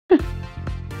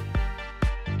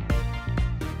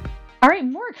All right,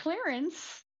 more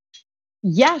clearance.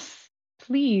 Yes,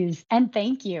 please. And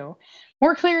thank you.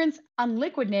 More clearance on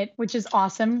Liquid Knit, which is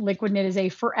awesome. Liquid Knit is a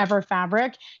forever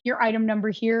fabric. Your item number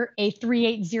here,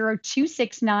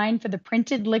 A380269 for the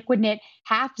printed Liquid Knit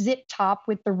half zip top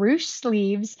with the ruched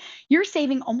sleeves. You're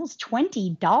saving almost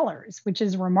 $20, which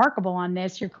is remarkable on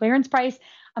this. Your clearance price,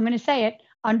 I'm going to say it,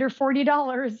 under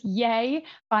 $40. Yay.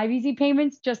 5 easy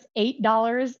payments, just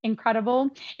 $8. Incredible.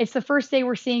 It's the first day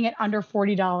we're seeing it under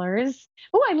 $40.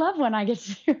 Oh, I love when I get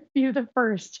to view the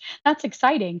first. That's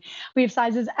exciting. We have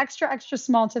sizes extra, extra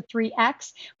small to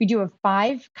 3X. We do have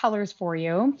 5 colors for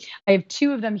you. I have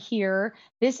 2 of them here.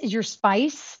 This is your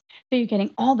spice. So you're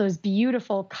getting all those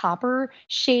beautiful copper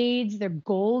shades, they're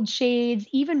gold shades.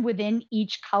 Even within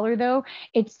each color, though,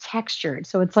 it's textured.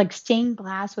 So it's like stained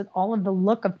glass with all of the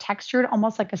look of textured,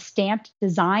 almost like a stamped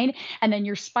design. And then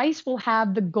your spice will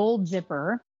have the gold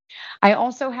zipper. I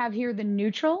also have here the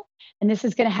neutral, and this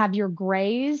is going to have your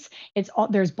grays.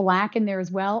 There's black in there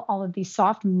as well. All of these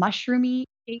soft mushroomy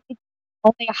shades.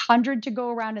 Only 100 to go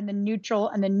around in the neutral,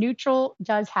 and the neutral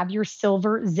does have your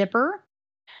silver zipper.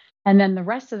 And then the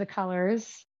rest of the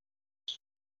colors.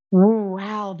 Ooh,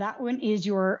 wow, that one is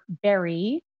your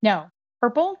berry. No,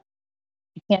 purple.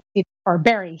 I can't see or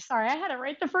berry. Sorry, I had it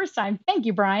right the first time. Thank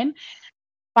you, Brian.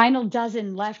 Final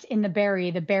dozen left in the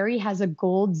berry. The berry has a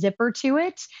gold zipper to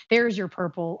it. There's your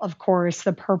purple, of course,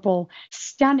 the purple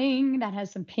stunning. That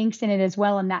has some pinks in it as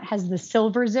well, and that has the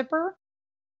silver zipper.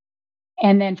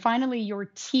 And then finally, your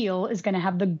teal is going to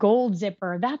have the gold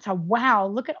zipper. That's a wow.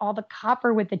 Look at all the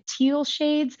copper with the teal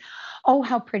shades. Oh,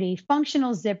 how pretty.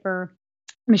 Functional zipper.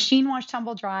 Machine wash,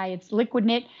 tumble dry. It's liquid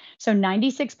knit, so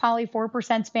 96 poly, 4%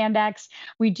 spandex.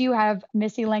 We do have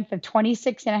missy length of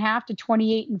 26 and a half to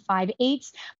 28 and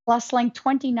 5/8, plus length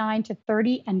 29 to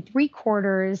 30 and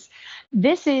 3/4.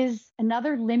 This is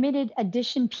another limited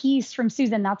edition piece from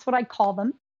Susan. That's what I call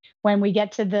them when we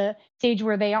get to the stage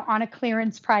where they are on a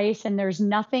clearance price and there's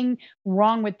nothing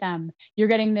wrong with them. You're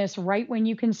getting this right when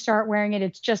you can start wearing it.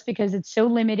 It's just because it's so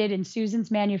limited and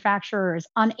Susan's manufacturer is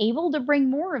unable to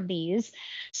bring more of these.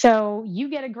 So you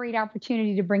get a great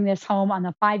opportunity to bring this home on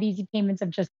the 5 easy payments of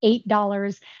just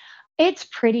 $8. It's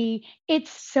pretty. It's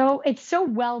so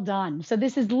well done. So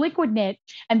this is liquid knit,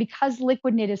 and because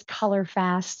liquid knit is color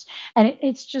fast, and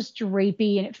it's just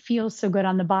drapey and it feels so good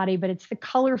on the body, but it's the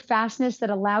color fastness that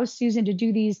allows Susan to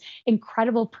do these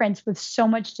incredible prints with so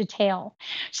much detail.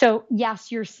 So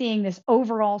yes, you're seeing this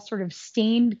overall sort of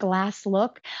stained glass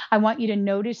look. I want you to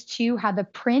notice too how the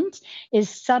print is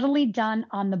subtly done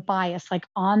on the bias, like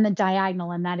on the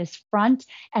diagonal, and that is front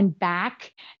and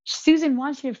back. Susan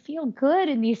wants you to feel good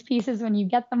in these pieces when you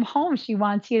get them home. She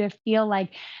wants you to feel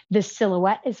like the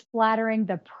silhouette is flattering,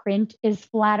 the print is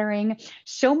flattering.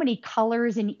 So many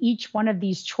colors in each one of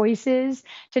these choices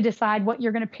to decide what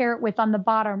you're going to pair it with on the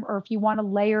bottom, or if you want to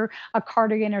layer a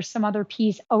cardigan or some other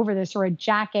piece over this or a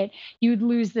jacket, you'd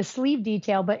lose the sleeve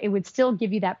detail, but it would still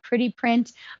give you that pretty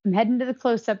print. I'm heading to the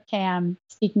close-up cam,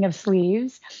 speaking of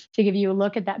sleeves, to give you a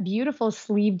look at that beautiful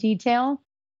sleeve detail.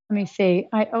 Let me see.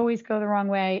 I always go the wrong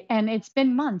way, and it's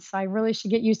been months. I really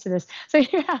should get used to this. So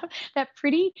you have that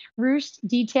pretty ruched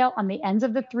detail on the ends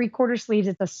of the 3/4 sleeves.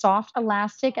 It's a soft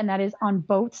elastic, and that is on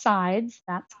both sides,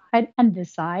 that side and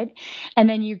this side. And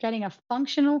then you're getting a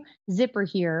functional zipper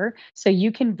here, so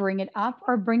you can bring it up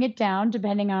or bring it down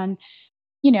depending on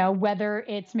whether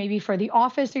it's maybe for the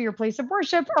office or your place of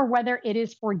worship or whether it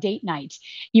is for date night.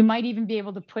 You might even be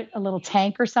able to put a little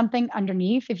tank or something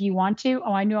underneath if you want to.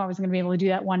 Oh, I knew I was going to be able to do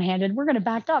that one-handed. We're going to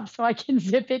back up so I can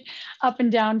zip it up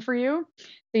and down for you.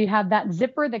 So you have that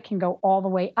zipper that can go all the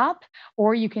way up,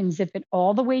 or you can zip it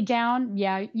all the way down.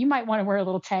 Yeah, you might want to wear a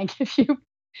little tank if you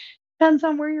depends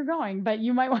on where you're going, but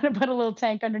you might want to put a little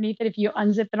tank underneath it if you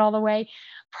unzip it all the way.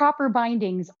 Proper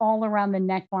bindings all around the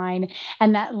neckline,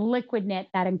 and that liquid knit,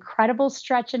 that incredible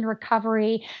stretch and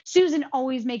recovery. Susan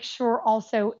always makes sure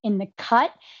also in the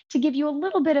cut to give you a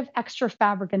little bit of extra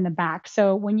fabric in the back.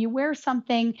 So when you wear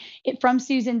something from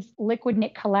Susan's liquid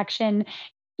knit collection,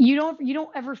 you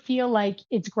don't ever feel like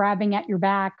it's grabbing at your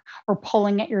back or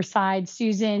pulling at your side.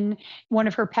 Susan, one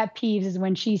of her pet peeves is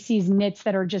when she sees knits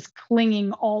that are just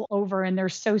clinging all over and they're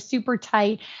so super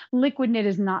tight. Liquid knit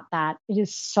is not that. It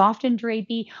is soft and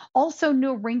drapey. Also,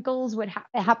 no wrinkles. It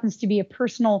happens to be a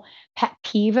personal pet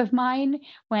peeve of mine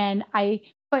when I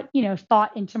put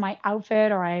thought into my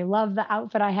outfit, or I love the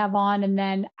outfit I have on, and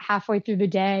then halfway through the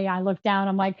day I look down,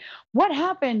 I'm like, what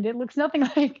happened? It looks nothing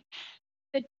like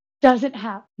it. Doesn't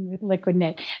happen with liquid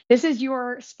knit. This is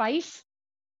your spice.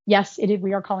 Yes, it is.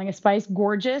 We are calling a spice.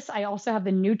 Gorgeous. I also have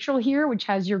the neutral here, which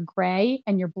has your gray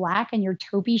and your black and your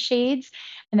taupey shades.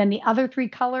 And then the other three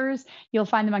colors, you'll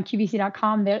find them on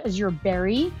QVC.com. That is your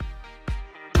berry.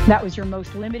 That was your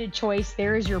most limited choice.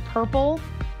 There is your purple.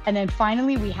 And then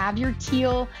finally, we have your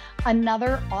teal,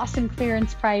 another awesome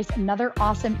clearance price, another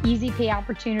awesome easy pay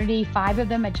opportunity, 5 of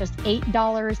them at just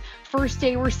 $8. First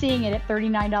day, we're seeing it at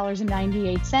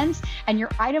 $39.98. And your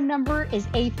item number is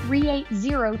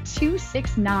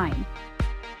A380269.